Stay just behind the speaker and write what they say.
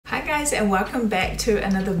guys, and welcome back to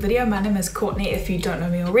another video. My name is Courtney if you don't know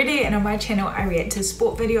me already, and on my channel I react to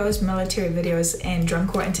sport videos, military videos, and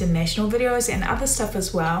drunk or international videos and other stuff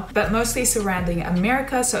as well, but mostly surrounding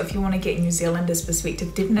America. So if you want to get New Zealanders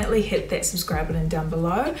perspective, definitely hit that subscribe button down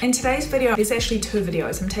below. In today's video, there's actually two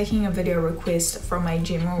videos. I'm taking a video request from a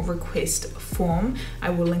general request form. I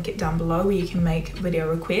will link it down below where you can make video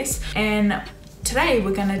requests. And today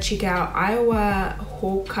we're gonna check out Iowa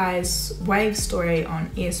Hawkeyes wave story on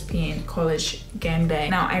ESPN College Game Day.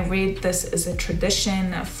 Now I read this is a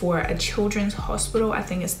tradition for a children's hospital. I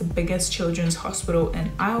think it's the biggest children's hospital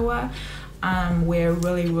in Iowa, where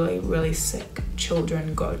really sick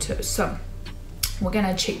children go to. So we're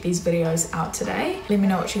gonna check these videos out today. Let me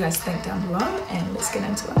know what you guys think down below and let's get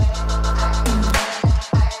into it.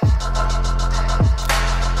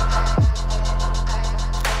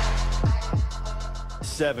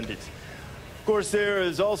 70s. Of course, there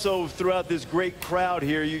is also throughout this great crowd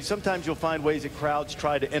here, sometimes you'll find ways that crowds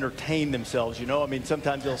try to entertain themselves, you know? I mean,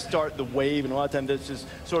 sometimes they'll start the wave, and a lot of times that's just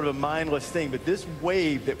sort of a mindless thing. But this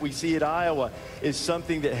wave that we see at Iowa is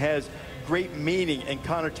something that has great meaning and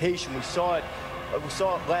connotation. We saw it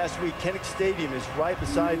last week. KINNICK Stadium is right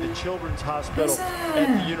beside the Children's Hospital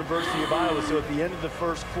at the University of Iowa. So at the end of the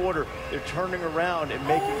first quarter, they're turning around and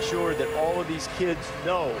making sure that all of these kids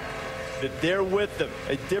know that they're with them.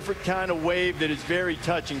 A different kind of wave that is very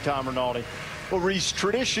touching, Tom Rinaldi. Well, Reese,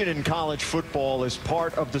 tradition in college football is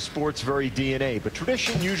part of the sport's very DNA, but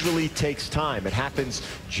tradition usually takes time. It happens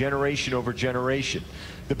generation over generation.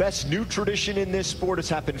 The best new tradition in this sport has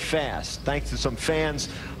happened fast, thanks to some fans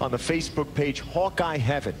on the Facebook page Hawkeye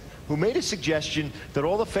Heaven, who made a suggestion that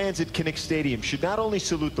all the fans at KINNICK Stadium should not only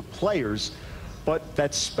salute the players, but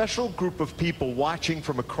that special group of people watching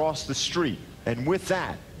from across the street. And with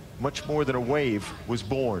that, much more than a wave was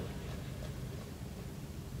born.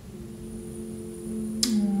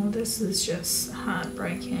 Oh, this is just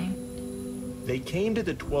heartbreaking. They came to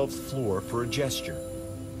the 12th floor for a gesture,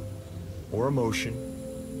 or a motion,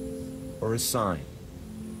 or a sign.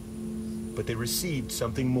 But they received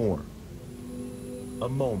something more. A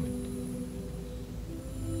moment.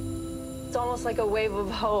 It's almost like a wave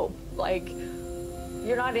of hope. Like,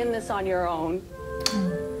 you're not in this on your own.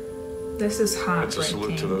 This is heartbreaking. It's a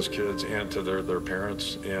salute to those kids and to their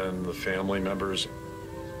parents and the family members.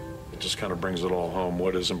 It just kind of brings it all home,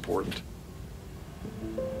 what is important.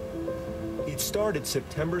 It started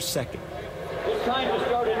September 2nd. It's time to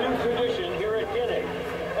start a new tradition here at KINNICK.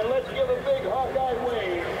 And let's give a big Hawkeye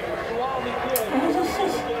wave to all the kids.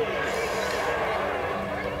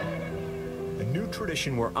 A new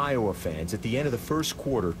tradition where Iowa fans at the end of the first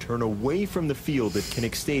quarter turn away from the field at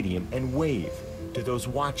KINNICK Stadium and wave to those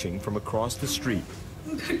watching from across the street.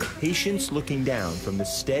 Patients looking down from the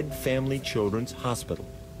Stead Family Children's Hospital.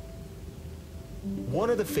 One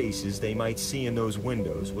of the faces they might see in those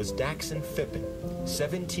windows was Daxon Fippen,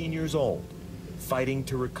 17 years old, fighting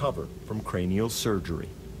to recover from cranial surgery.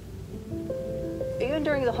 Even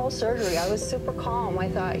during the whole surgery, I was super calm. I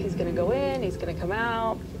thought he's gonna go in, he's gonna come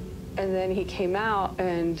out. And then he came out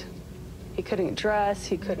and he couldn't dress,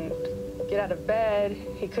 he couldn't get out of bed,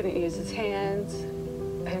 he couldn't use his hands,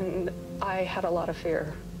 and I had a lot of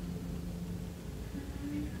fear.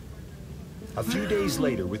 A few days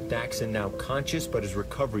later, with Daxon now conscious but his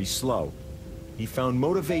recovery slow, he found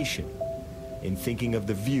motivation in thinking of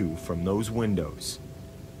the view from those windows.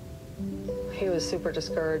 He was super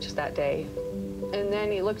discouraged that day. And then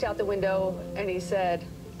he looked out the window and he said,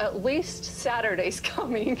 "At least Saturday's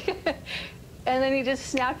coming." And then he just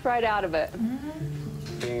snapped right out of it.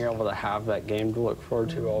 Being able to have that game to look forward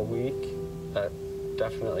to all week, that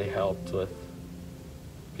definitely helped with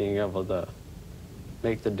being able to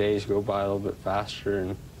make the days go by a little bit faster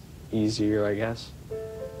and easier, I guess.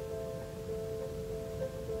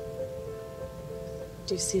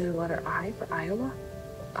 Do you see the letter I for Iowa?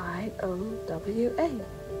 I-O-W-A.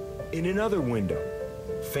 In another window,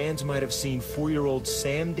 fans might have seen 4-year-old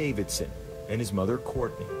Sam Davidson and his mother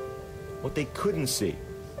Courtney. What they couldn't see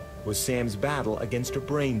was Sam's battle against a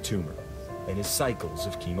brain tumor and his cycles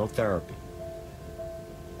of chemotherapy.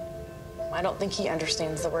 I don't think he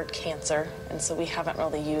understands the word cancer, and so we haven't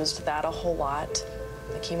really used that a whole lot.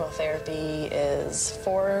 The chemotherapy is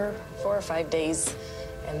 4 or 5 days,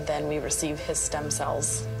 and then we receive his stem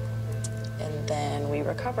cells. And then we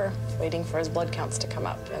recover, waiting for his blood counts to come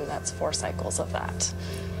up, and that's 4 cycles of that.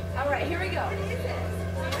 All right, here we go.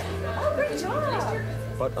 Oh, great job.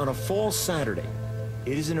 But on a fall Saturday,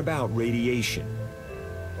 it isn't about radiation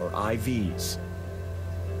or IVs.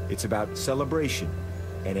 It's about celebration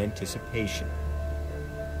and anticipation.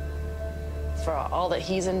 For all that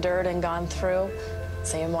he's endured and gone through,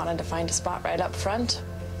 Sam wanted to find a spot right up front.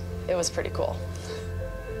 it was pretty cool.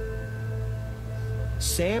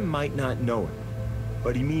 Sam might not know it,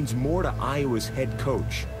 but he means more to Iowa's head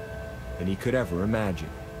coach than he could ever imagine.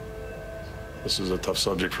 This is a tough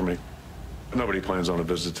subject for me. Nobody plans on a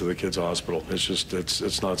visit to the kids' hospital. It's just,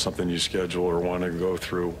 it's not something you schedule or want to go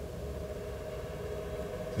through.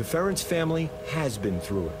 The Ferentz family has been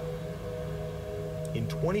through it. In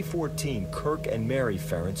 2014, Kirk and Mary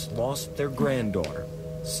Ferentz lost their granddaughter,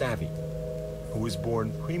 Savvy, who was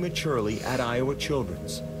born prematurely at Iowa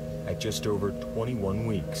Children's at just over 21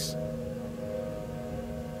 weeks.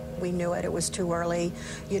 We knew it was too early.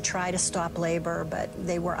 You try to stop labor, but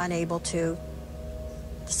they were unable to.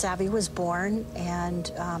 Savvy was born, and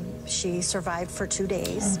she survived for 2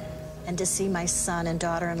 days. And to see my son and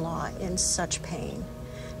daughter-in-law in such pain,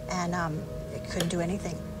 and it couldn't do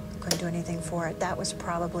anything. Couldn't do anything for it. That was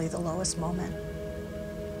probably the lowest moment.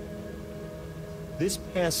 This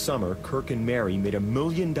past summer, Kirk and Mary made $1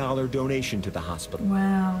 million donation to the hospital.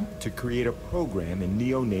 Wow. To create a program in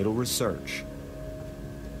neonatal research.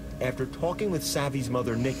 After talking with Savvy's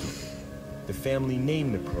mother, Nikki, the family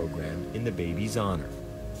named the program in the baby's honor.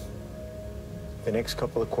 The next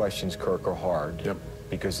couple of questions, Kirk, are hard. Yep.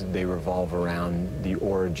 Because they revolve around the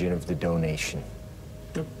origin of the donation.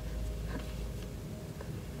 Yep.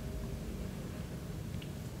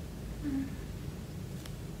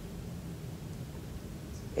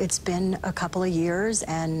 It's been a couple of years,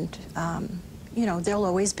 and you know, there'll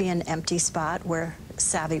always be an empty spot where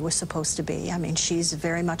Savvy was supposed to be. I mean, she's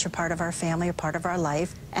very much a part of our family, a part of our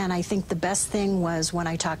life. And I think the best thing was when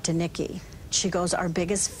I talked to Nikki. She goes, our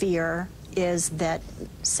biggest fear is that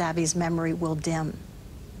Savvy's memory will dim,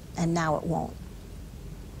 and now it won't.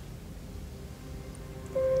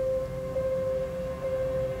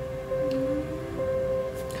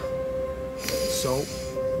 So,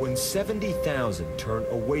 when 70,000 turn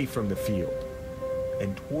away from the field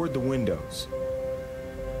and toward the windows,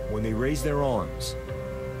 when they raise their arms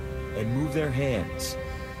and move their hands,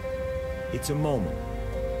 it's a moment.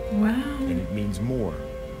 Wow. And it means more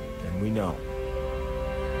than we know.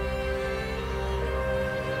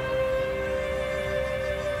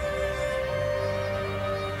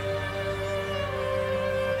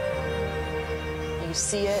 You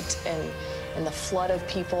see it and the flood of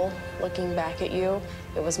people looking back at you.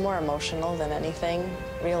 It was more emotional than anything,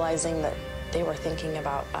 realizing that they were thinking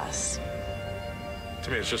about us.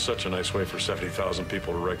 To me, it's just such a nice way for 70,000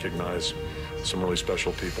 people to recognize some really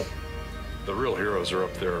special people. The real heroes are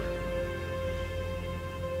up there.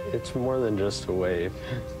 It's more than just a wave.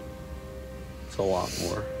 It's a lot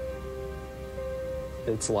more.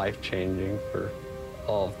 It's life-changing for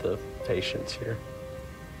all of the patients here.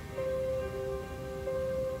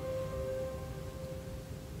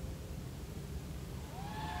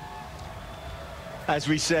 As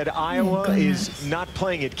we said, Iowa is not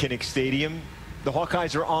playing at Kinnick Stadium. The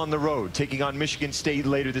Hawkeyes are on the road, taking on Michigan State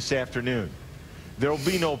later this afternoon. There will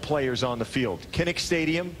be no players on the field. Kinnick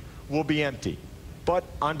Stadium will be empty. But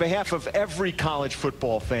on behalf of every college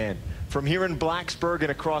football fan, from here in Blacksburg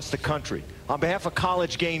and across the country, on behalf of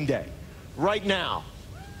College Game Day, right now,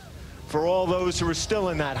 for all those who are still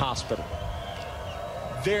in that hospital,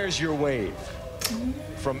 there's your wave.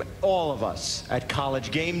 From all of us at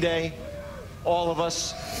College Game Day, all of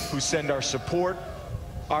us who send our support,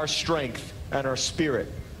 our strength, and our spirit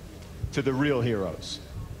to the real heroes.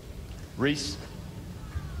 Reese?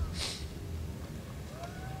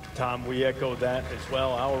 Tom, we echo that as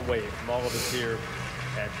well. Our wave from all of us here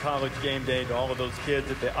at College Game Day to all of those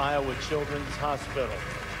kids at the Iowa Children's Hospital.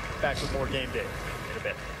 Back with more Game Day in a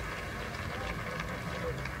bit.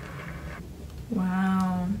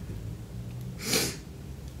 Wow.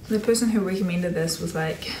 The person who recommended this was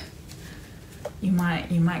like, you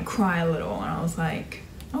might cry a little, and I was like,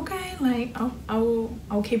 okay, like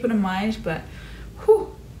I'll keep it in mind, but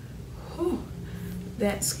whew,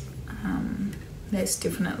 that's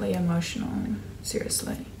definitely emotional.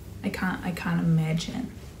 Seriously, I can't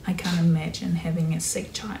imagine having a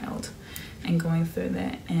sick child and going through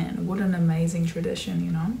that, and what an amazing tradition,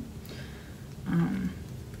 you know.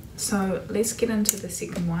 So let's get into the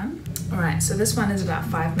second one. All right, so this one is about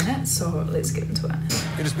 5 minutes, so let's get into it.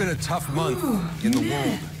 It has been a tough month in the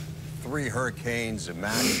world. 3 hurricanes, a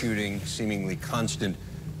mass shooting, seemingly constant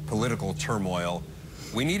political turmoil.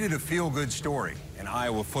 We needed a feel-good story, and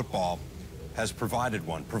Iowa football has provided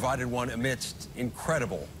one amidst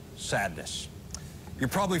incredible sadness. You're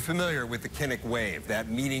probably familiar with the Kinnick wave, that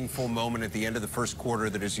meaningful moment at the end of the first quarter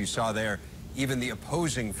that, as you saw there, even the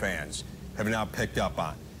opposing fans have now picked up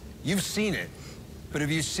on. You've seen it, but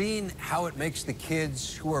have you seen how it makes the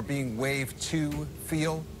kids who are being waved to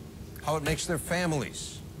feel? How it makes their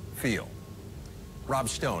families feel? Rob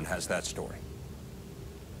Stone has that story.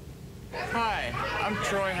 Hi, I'm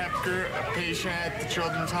Troy Hepker, a patient at the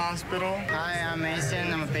Children's Hospital. Hi, I'm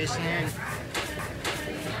Mason. I'm a patient here.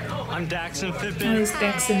 I'm Daxon Pippin. Oh, it's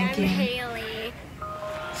Daxon again. Haley.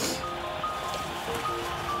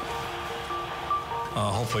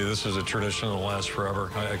 Hopefully this is a tradition that'll last forever.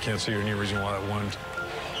 I can't see any reason why it wouldn't.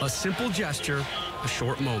 A simple gesture, a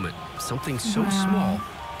short moment, something so small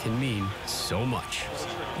can mean so much.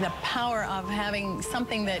 The power of having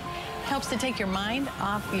something that helps to take your mind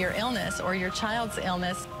off your illness or your child's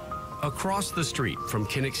illness. Across the street from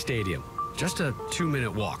KINNICK Stadium, just a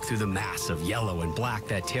 2-minute walk through the mass of yellow and black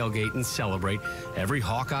that tailgate and celebrate every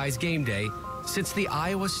Hawkeyes game day since the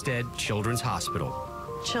Iowa Stead Children's Hospital.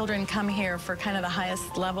 Children come here for kind of the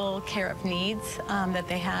highest level care of needs that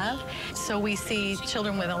they have. So we see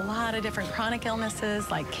children with a lot of different chronic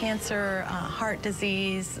illnesses like cancer, heart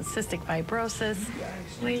disease, cystic fibrosis.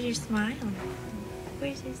 Where's your smile?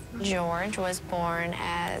 Where's your smile? George was born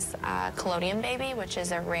as a collodion baby, which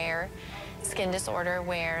is a rare skin disorder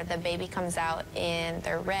where the baby comes out in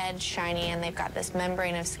they're red, shiny, and they've got this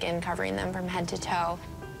membrane of skin covering them from head to toe.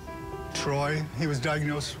 Troy, he was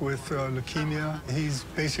diagnosed with leukemia. He's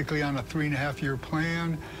basically on a 3.5-year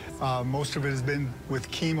plan. Most of it has been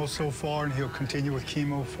with chemo so far, and he'll continue with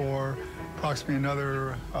chemo for approximately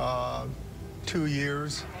another 2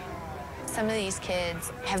 years. Some of these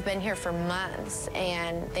kids have been here for months,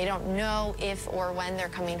 and they don't know if or when they're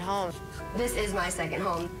coming home. This is my second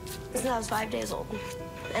home. Since I was 5 days old,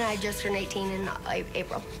 and I just turned 18 in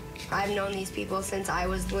April. I've known these people since I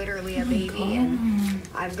was literally a baby, and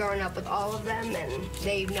I've grown up with all of them, and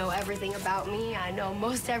they know everything about me. I know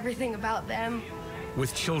most everything about them.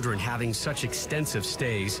 With children having such extensive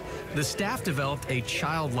stays, the staff developed a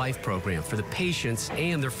child life program for the patients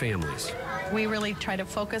and their families. We really try to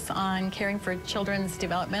focus on caring for children's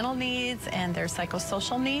developmental needs and their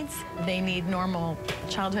psychosocial needs. They need normal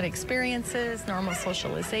childhood experiences, normal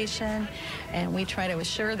socialization, and we try to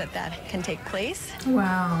assure that that can take place.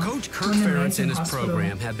 Wow. Coach Kirk Ferentz and his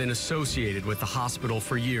program have been associated with the hospital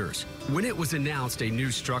for years. When it was announced a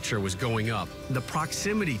new structure was going up, the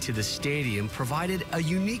proximity to the stadium provided a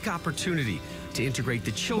unique opportunity to integrate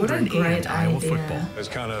the children and Iowa football. I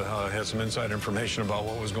kind of had some inside information about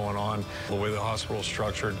what was going on, the way the hospital is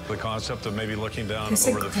structured, the concept of maybe looking down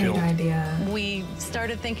over the field. Idea. We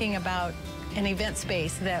started thinking about an event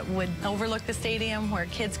space that would overlook the stadium where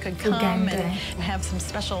kids could come and have some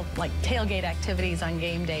special like tailgate activities on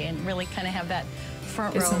game day and really kind of have that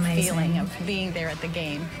front row feeling of being there at the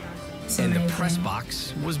game. And the press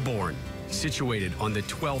box was born. Situated on the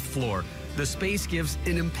 12th floor, the space gives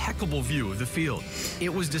an impeccable view of the field.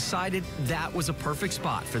 It was decided that was a perfect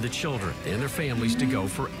spot for the children and their families to go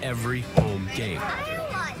for every home game.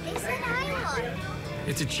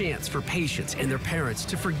 It's a chance for patients and their parents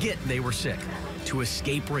to forget they were sick, to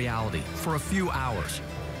escape reality for a few hours,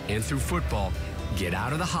 and through football, get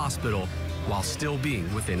out of the hospital while still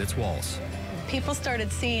being within its walls. People started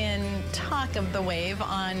seeing talk of the wave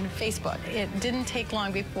on Facebook. It didn't take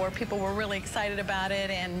long before people were really excited about it,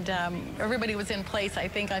 and everybody was in place, I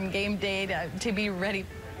think, on game day to be ready.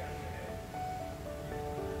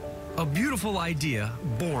 A beautiful idea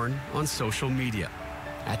born on social media.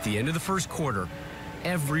 At the end of the first quarter,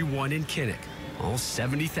 everyone in KINNICK, all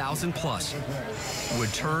 70,000 plus,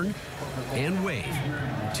 would turn and wave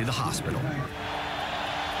to the hospital.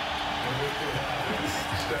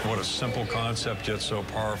 What a simple concept, yet so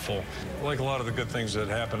powerful. Like a lot of the good things that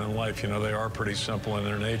happen in life, you know, they are pretty simple in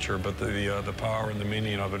their nature, but the power and the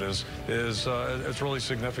meaning of it is it's really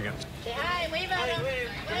significant. Say hi, wave at him.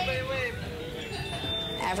 Wave.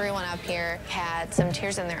 Everyone up here had some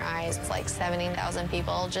tears in their eyes. It's like 70,000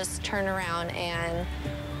 people just turned around and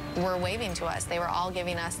were waving to us. They were all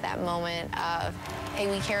giving us that moment of, hey,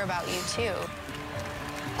 we care about you too.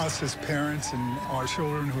 Us as parents and our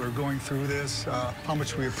children who are going through this, how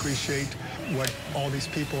much we appreciate what all these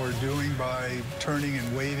people are doing by turning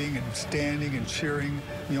and waving and standing and cheering.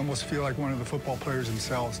 You almost feel like one of the football players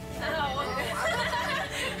themselves.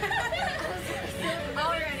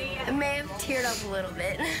 I may have teared up a little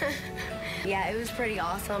bit. Yeah, it was pretty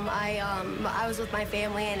awesome. I was with my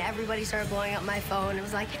family, and everybody started blowing up my phone. It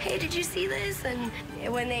was like, hey, did you see this? And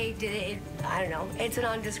when they did it, I don't know, it's an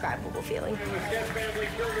undescribable feeling.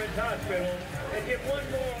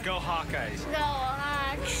 Go Hawkeyes. Go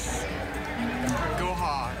Hawks. Go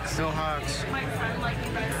Hawks. Go Hawks. My friend like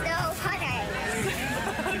you better. Go Hawkeyes.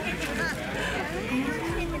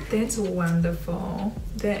 That's wonderful.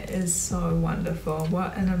 That is so wonderful.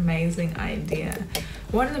 What an amazing idea.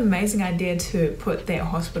 What an amazing idea to put that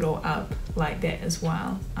hospital up like that as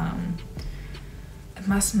well. It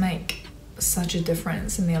must make such a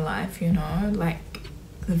difference in their life, you know, like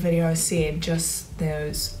the video said, just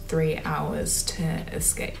those 3 hours to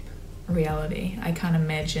escape reality. I can't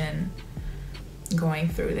imagine going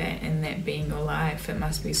through that and that being your life. It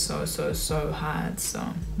must be so hard.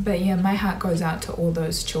 So, but yeah, my heart goes out to all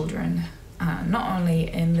those children, not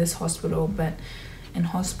only in this hospital but in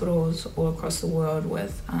hospitals all across the world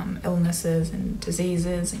with illnesses and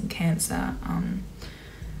diseases and cancer.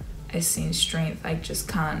 I've seen strength. I just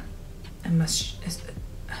can't, I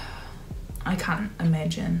can't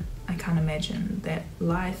imagine that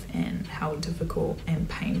life and how difficult and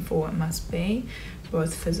painful it must be,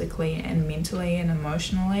 both physically and mentally and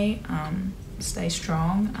emotionally. Stay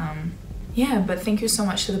strong. Yeah, but thank you so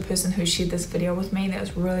much to the person who shared this video with me. That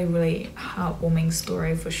was really heartwarming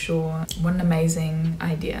story for sure. What an amazing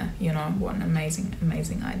idea, you know, what an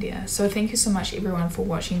amazing idea. So thank you so much everyone for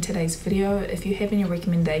watching today's video. If you have any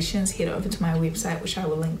recommendations, head over to my website, which I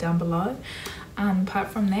will link down below. Apart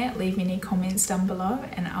from that, leave any comments down below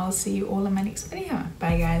and I'll see you all in my next video.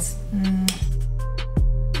 Bye guys.